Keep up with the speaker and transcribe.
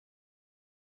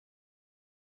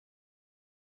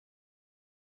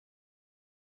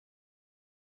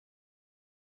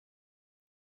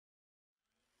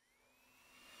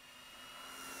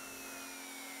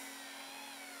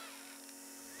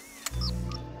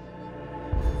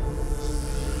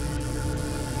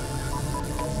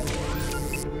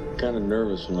kind of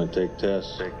nervous when I take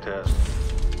tests.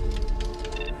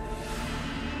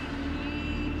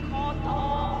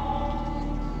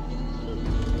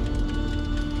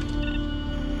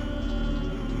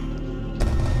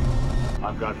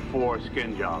 I've got 4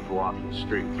 skin jobs walking the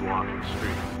streets.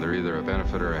 They're either a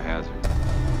benefit or a hazard.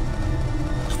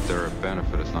 If they're a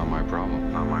benefit, it's not my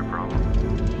problem.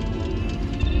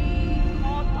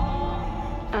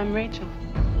 I'm Rachel.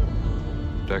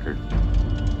 Deckard.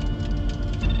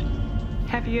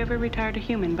 Have you ever retired a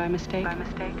human by mistake?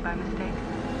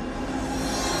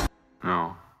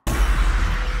 No.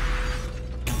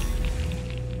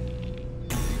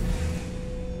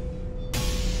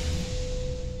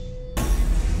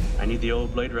 I need the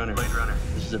old Blade Runner.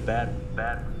 This is a bad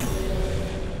one.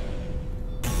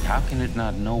 How can it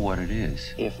not know what it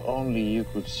is? If only you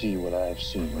could see what I've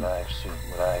seen.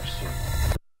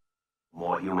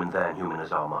 More human than human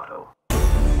is our motto.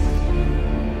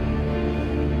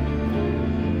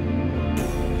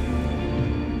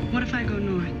 What if I go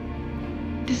north?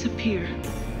 Disappear?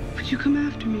 Would you come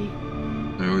after me?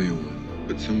 No, you wouldn't.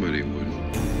 But somebody would.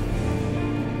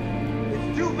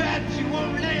 It's too bad she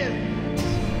won't live.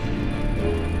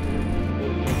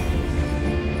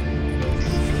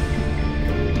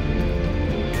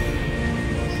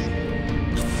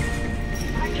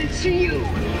 I can see you.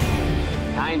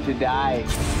 Time to die.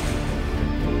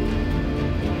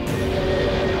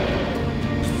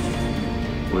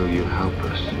 Will you help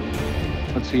us?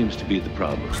 What seems to be the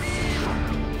problem?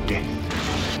 Death.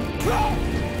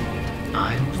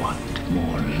 I want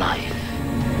more life.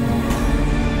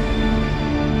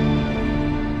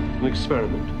 An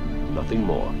experiment. Nothing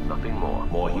more.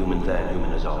 More human than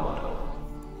human is our motto.